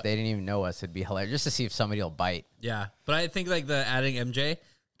 So Yeah. if they didn't even know us, it'd be hilarious just to see if somebody will bite. Yeah. But I think like the adding MJ,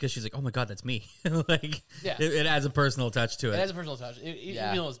 because she's like, oh my God, that's me. Like, Yeah. it adds a personal touch to It it. has a personal touch.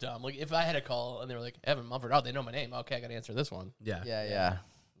 Yeah. Even though it's dumb. Like if I had a call and they were like Evan Mumford, oh, they know my name. Okay, I got to answer this one. Yeah. Yeah.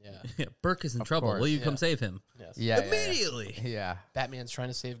 Yeah. Burke is in trouble. course. Will you Yeah. come save him? Yes. Yeah. Immediately. Yeah. Batman's trying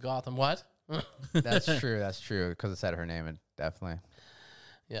to save Gotham. What? That's true. That's true. Because it said her name, and definitely.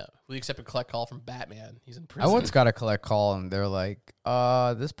 Yeah. We accept a collect call from Batman. He's in I prison. once got a collect call, and they're like,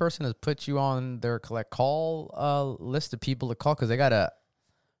 this person has put you on their collect call list of people to call, because they got to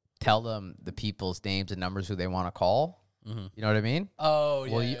tell them the people's names and numbers who they want to call. Mm-hmm. You know what I mean? Oh,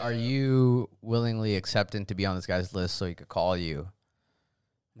 yeah. Well, are you willingly accepting to be on this guy's list so he could call you?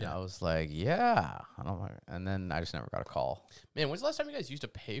 And Yeah. I was like, yeah. I don't know. And then I just never got a call. Man, when's the last time you guys used a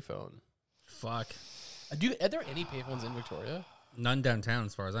payphone? Fuck. Are there any payphones in Victoria? None downtown,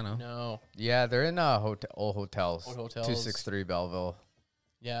 as far as I know. No. Yeah, they're in old hotels. Old hotels. 263 Belleville,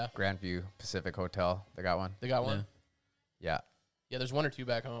 Yeah. Grandview Pacific Hotel. They got one. They got one? Yeah. Yeah, there's one or two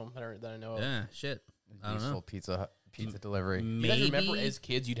back home that I know of. Yeah, shit. I don't Useful know. pizza delivery. You guys remember as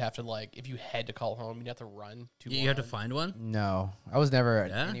kids, you'd have to, like, if you had to call home, you'd have to run to You have to one. find one? No, I was never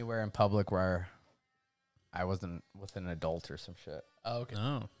Yeah? anywhere in public where I wasn't with an adult or some shit. Oh, okay.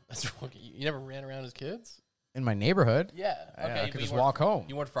 No. That's okay. You never ran around as kids? In my neighborhood, Yeah. yeah, Okay. I but could you just weren't- walk home.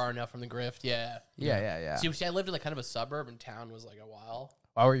 You weren't far enough from the grift. Yeah. Yeah. See, I lived in, like, kind of a suburb, and town was, like, a while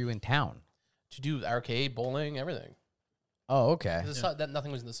Why were you in town? to do arcade, bowling, everything. Oh, okay. That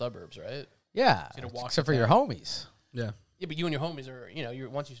nothing was in the suburbs, right? Yeah, So you had to walk except to for your town. homies. Yeah. Yeah, but you and your homies are, you're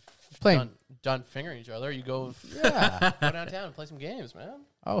once you Playing- done fingering each other, you go Yeah. go downtown and play some games, man.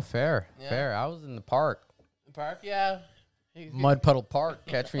 Oh, fair. Yeah. Fair. I was in the park. The park, yeah. Mud Puddle Park.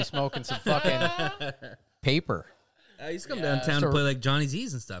 Catch me smoking some fucking paper. I used to come Yeah. downtown So- to play like Johnny's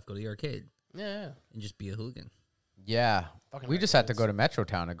E's and stuff, go to the arcade Yeah. and just be a hooligan. Yeah. Fucking We just had to arcades. go to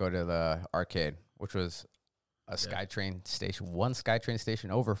Metrotown to go to the arcade, which was a SkyTrain station, one SkyTrain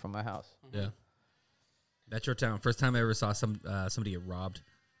station over from my house. Yeah. Metrotown. First time I ever saw somebody get robbed.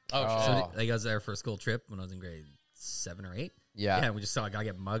 Oh, shit. Somebody, like I was there for a school trip when I was in grade 7 or 8. Yeah. Yeah, we just saw a guy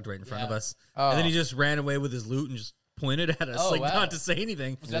get mugged right in front of Yeah. us. Oh. And then he just ran away with his loot and just pointed at us, Oh, like wow. not to say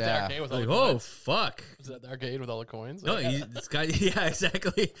anything. Was that the Yeah. arcade with all Like, the oh coins? fuck! Was that the arcade with all the coins? No, this guy. Yeah,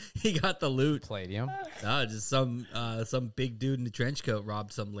 exactly. He got the loot. Palladium. No, just some big dude in a trench coat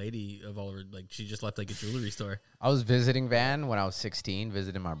robbed some lady of all her. Like she just left like a jewelry store. I was visiting Van when I was 16,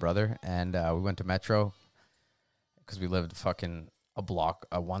 visiting my brother, and we went to Metro because we lived fucking a block,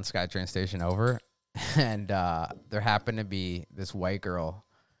 one SkyTrain station over, and there happened to be this white girl,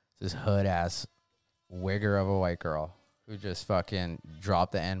 this hood ass wigger of a white girl who just fucking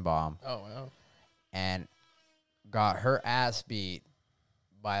dropped the N-bomb Oh wow. and got her ass beat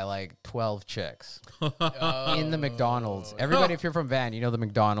by like 12 chicks in the McDonald's. Everybody, if you're from Van, you know the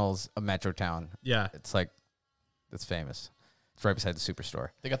McDonald's of Metrotown. Yeah. It's like, it's famous. It's right beside the Superstore.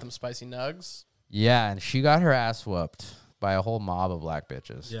 They got them spicy nugs. Yeah, and she got her ass whooped by a whole mob of black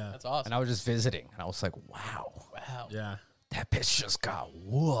bitches. Yeah. That's awesome. And I was just visiting, and I was like, wow, Wow. Yeah. that bitch just got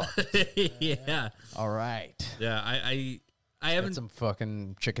whooped. Yeah. All right. Yeah. I Get haven't. some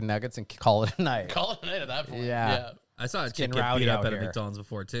fucking chicken nuggets and call it a night. Call it a night at that point. Yeah. I saw a chick getting get rowdy beat up out at a here. McDonald's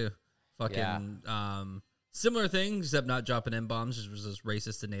before too. Fucking similar thing, except not dropping M bombs. Just was just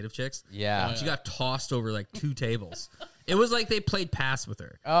racist to native chicks. Yeah. She got tossed over like 2 tables. It was like they played pass with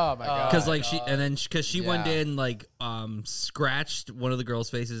her. Oh, my God. Because like she and then because she went Yeah. in like scratched one of the girls'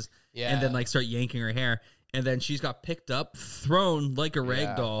 faces Yeah. and then like start yanking her hair and then she's got picked up, thrown like a rag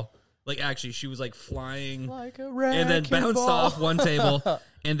Yeah. doll. Like actually she was like flying Like a and then wrecking bounced ball. off one table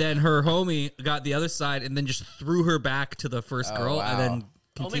and then her homie got the other side and then just threw her back to the first Oh, girl wow. and then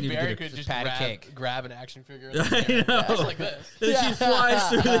Only continued Barry to get could just pat a cake. grab an action figure. in I the air. know. Just like this. And she flies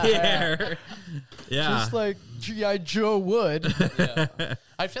through the air. Yeah. Just like G.I. Joe would. Yeah.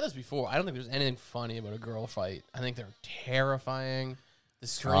 I've said this before. I don't think there's anything funny about a girl fight. I think they're terrifying. The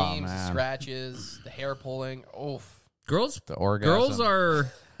screams, the man. scratches, the hair pulling. Oof. Girls The orgasm. girls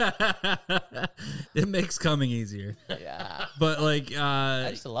are it makes coming easier. Yeah. But like I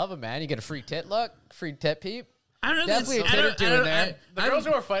used to love them, man. You get a free tit look, free tit peep. I don't know. Definitely that's- a I tit or don't- two I in don't- there. The I- girls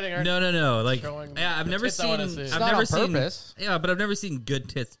who are fighting are No. Like, showing yeah, I've the never tits I wanna seen. see. It's I've not never on seen. purpose. Yeah, but I've never seen good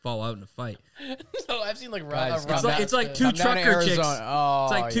tits fall out in a fight. So I've seen like Guys, It's like two Come down to trucker chicks. Arizona. Oh,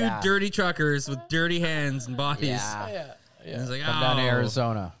 It's like two yeah. dirty truckers with dirty hands and bodies. Yeah. Yeah. And it's Yeah. like, Come down to oh.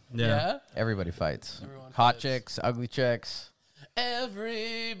 Arizona. Yeah. Yeah. Everybody fights. Everyone Hot fights. chicks, ugly chicks.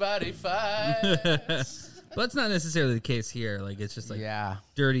 Everybody fights. But it's not necessarily the case here. Like it's just like Yeah.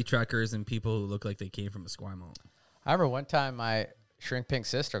 dirty truckers and people who look like they came from Esquimalt. I remember one time my shrink pink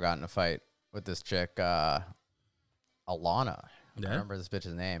sister got in a fight with this chick, Alana. I Yeah? remember this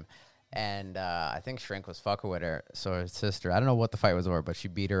bitch's name. And I think Shrink was fucking with her. So her sister, I don't know what the fight was over, but she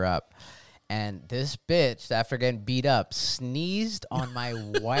beat her up. And this bitch, after getting beat up, sneezed on my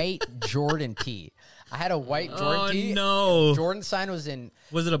white Jordan tee. I had a white Jordan Oh tee. no! Jordan sign was in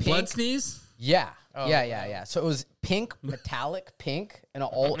Was it a blood pink. sneeze? Yeah. Oh, yeah. So it was pink, metallic pink, and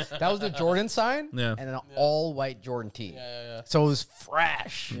all that was the Jordan sign. Yeah. And an all white Jordan tee. Yeah. So it was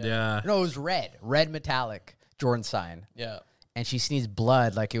fresh. Yeah. No, it was red metallic Jordan sign. Yeah. And she sneezed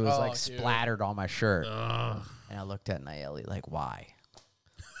blood like it was Oh, like dude. splattered on my shirt. Ugh. And I looked at Nayeli like, why?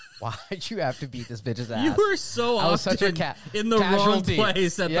 Why'd you have to beat this bitch's ass? You were so I was often such a in the casualty. wrong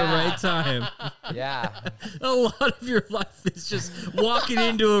place at Yeah. the right time. Yeah. A lot of your life is just walking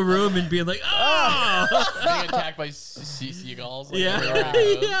into a room and being like, oh, Getting attacked by seagulls. Like, yeah, everywhere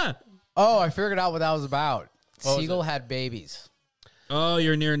it goes. yeah. Oh, I figured out what that was about. What was Seagull it? had babies. Oh,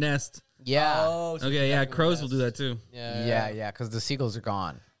 you're near nest. Yeah. Oh, so Okay, yeah, exactly crows will what do it that too. is. Yeah. Yeah, because the seagulls are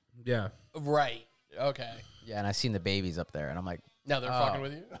gone. Yeah. Right. Okay. Yeah, and I seen the babies up there, and I'm like, Now they're Oh. fucking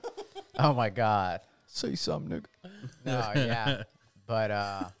with you. oh my God. Say something, nigga. No, yeah. But,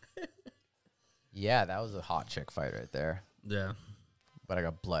 yeah, that was a hot chick fight right there. Yeah. But I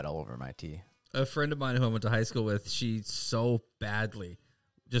got blood all over my tee. A friend of mine who I went to high school with, she so badly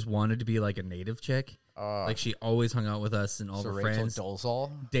just wanted to be like a native chick. Like she always hung out with us and all So her Rachel friends.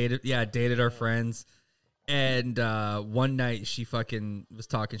 Dolezal. Dated our friends. And one night she fucking was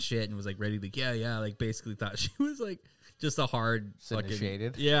talking shit and was like ready to yeah, like basically thought she was like just a hard fucking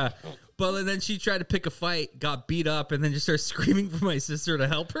Initiated? Yeah. But then she tried to pick a fight, got beat up, and then just started screaming for my sister to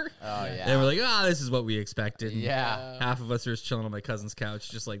help her. Oh, yeah. And we're like, this is what we expected. And Yeah. half of us are just chilling on my cousin's couch,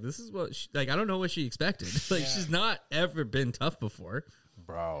 just like, this is what, I don't know what she expected. Like, she's not ever been tough before.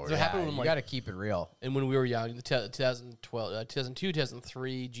 Bro, So it happened when, you like- got to keep it real. And when we were young, the 2012, 2002,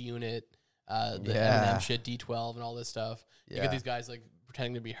 2003 G Unit, the Yeah. Eminem shit, D12, and all this stuff. You Yeah. get these guys like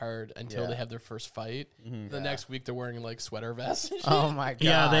pretending to be hard until they have their first fight. The next week they're wearing like sweater vests. and shit. Oh, my God.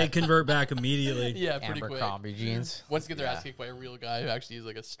 Yeah, they convert back immediately. yeah, pretty quick. Abercrombie jeans. Once they get their ass kicked by a real guy who actually is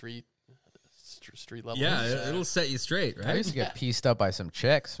like a street level. Yeah, it'll set you straight, I right? used to get pieced up by some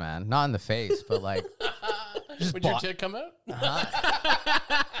chicks, man. Not in the face, but like Just Would your bought- tit come out?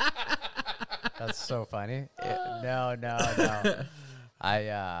 That's so funny. No.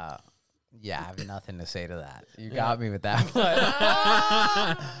 I have nothing to say to that. You got me with that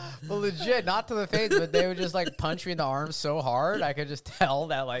one. But legit, not to the face, but they would just like punch me in the arm so hard, I could just tell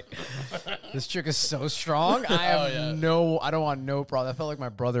that like this chick is so strong. I have I don't want no problem. That felt like my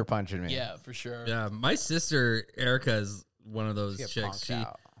brother punching me. Yeah, for sure. Yeah, my sister Erica is one of those Get chicks. punked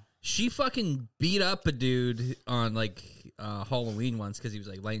out. She fucking beat up a dude on like Halloween once because he was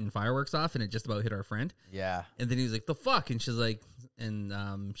like lighting fireworks off and it just about hit our friend. Yeah. And then he was like, "The fuck," and she's like,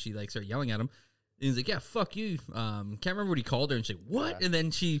 and she like started yelling at him. And he's like, "Yeah, fuck you." Can't remember what he called her, and she's like, "What?" Yeah. And then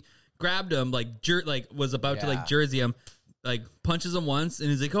she grabbed him like was about to like jersey him. Like punches him once, and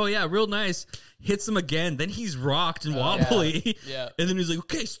he's like, "Oh yeah, real nice." Hits him again. Then he's rocked and wobbly. Yeah. And then he's like,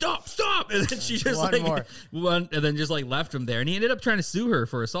 "Okay, stop!" And then she just One like more. and then just like left him there. And he ended up trying to sue her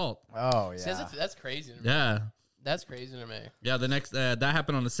for assault. Oh See, yeah. that's crazy to me. Yeah, That's crazy to me. yeah. The next that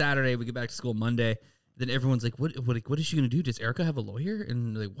happened on a Saturday. We get back to school Monday. Then everyone's like, "What is she gonna do? Does Erica have a lawyer?"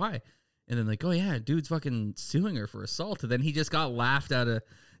 And they're like, "Why?" And then like, "Oh yeah, dude's fucking suing her for assault." And then he just got laughed out of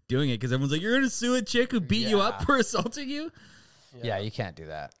doing it because everyone's like, "You're gonna sue a chick who beat you up Yeah. for assaulting you?" Yeah, you can't do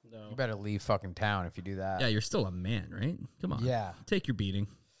that. No. You better leave fucking town if you do that. Yeah, you're still a man, right? Come on. Yeah. Take your beating.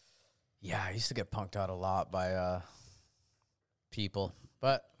 Yeah, I used to get punked out a lot by people.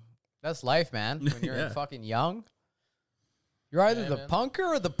 But that's life, man. When you're Yeah. fucking young, you're either Yeah, the man. punker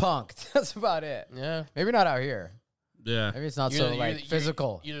or the punked. That's about it. Yeah. Maybe not out here. Yeah. Maybe it's not You're so like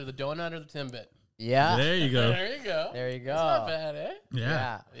physical. Either the donut or the Timbit. Yeah. There you go. There you go. There you go. That's not bad, eh?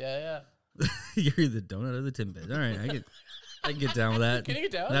 Yeah. Yeah. You're the donut or the Timbit. All right, I can get down with that. Can you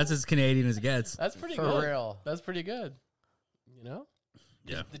get down? That's as Canadian as it gets. That's pretty For good. real. That's pretty good. You know?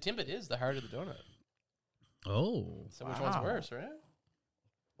 Yeah. The Timbit is the heart of the donut. Oh. So which one's Wow. worse, right?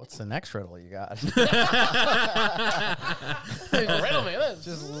 What's the next riddle you got? Riddle me this.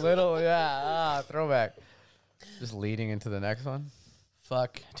 Just little, throwback. Just leading into the next one.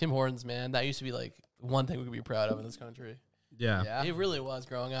 Fuck. Tim Hortons, man. That used to be like one thing we could be proud of in this country. Yeah. Yeah. It really was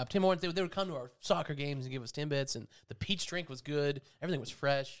growing up. Tim Hortons, they would come to our soccer games and give us Timbits, and the peach drink was good. Everything was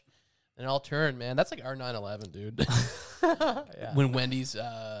fresh. And it all turned, man. That's like our 9/11, dude. Yeah. When Wendy's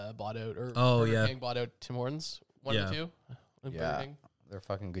bought out, or Oh, Burger yeah. King bought out Tim Hortons, one Yeah. of the two. Like Yeah. Burger King. They're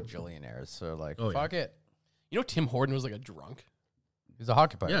fucking gajillionaires. So like, Oh, yeah. fuck it. You know, Tim Horton was like a drunk. He's a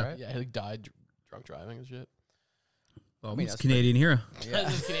hockey player, Yeah. right? Yeah, he like died drunk driving and shit. Well, mean, he's a that's Canadian hero.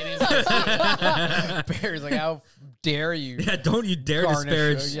 That's just Canadian. Bear's like, how dare you Yeah, don't you dare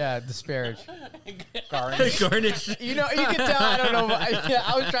garnish? disparage. Disparage. Garnish. Garnish. You know, you can tell. I don't know.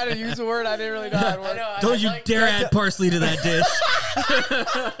 I was trying to use the word. I didn't really know how to work. Don't you dare add parsley to that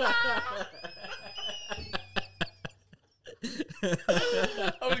dish.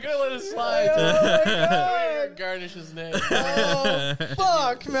 I was gonna let it slide. Oh my God. Garnish his name. Oh,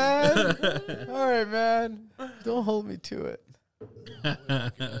 fuck, man. All right, man. Don't hold me to it. Good,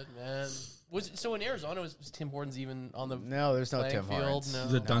 man. So in Arizona, was Tim Hortons even on the No, there's no playing Tim field? Hortons. No.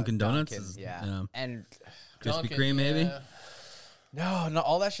 The Dunkin' Donuts? Dunkin', is- yeah. And Krispy Dunkin', Kreme, maybe? yeah. no,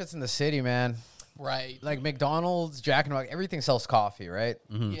 all that shit's in the city, man. Right. Like McDonald's, Jack and Coke, everything sells coffee, right?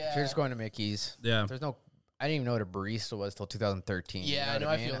 Yeah. So you're just going to Mickey's. Yeah. There's no. I didn't even know what a barista was till 2013. Yeah, I what know,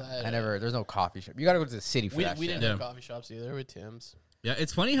 I feel that, There's no coffee shop. You got to go to the city for we that we shit. didn't have Yeah. coffee shops either with Tim's. Yeah,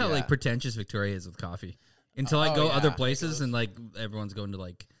 it's funny how Yeah. like pretentious Victoria is with coffee. Until I Oh, go yeah. other places and like everyone's going to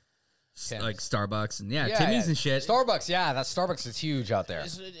like Tim's. like Starbucks and Timmy's and shit. Starbucks, yeah, that Starbucks is huge out there.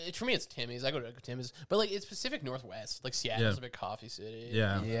 For me, it's Timmy's. I go to Timmy's, but like it's Pacific Northwest. Like Seattle's a big coffee city.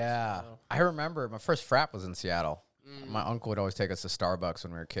 Yeah. Yeah, So- I remember my first frap was in Seattle. My uncle would always take us to Starbucks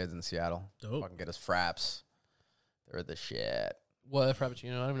when we were kids in Seattle. Dope. Fucking get us fraps. They're the shit. What a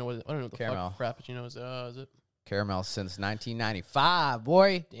frappuccino? I don't even know what the Caramel. fuck frappuccino is. Oh, is it? Caramel since 1995,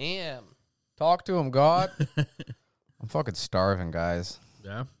 boy. Damn. Talk to him, God. I'm fucking starving, guys.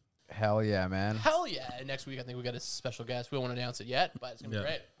 Yeah. Hell yeah, man. Hell yeah! And next week, I think we got a special guest. We won't announce it yet, but it's gonna be Yeah.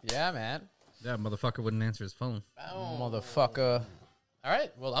 great. Yeah, man. Yeah, motherfucker wouldn't answer his phone. Oh. Motherfucker. All right.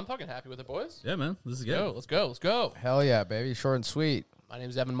 Well, I'm fucking happy with it, boys. Yeah, man. This is Go. good. Let's go. Let's go. Hell yeah, baby. Short and sweet. My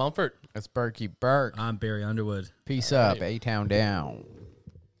name's Evan Mumford. It's Berkey Burke. I'm Barry Underwood. Peace up. A-Town down.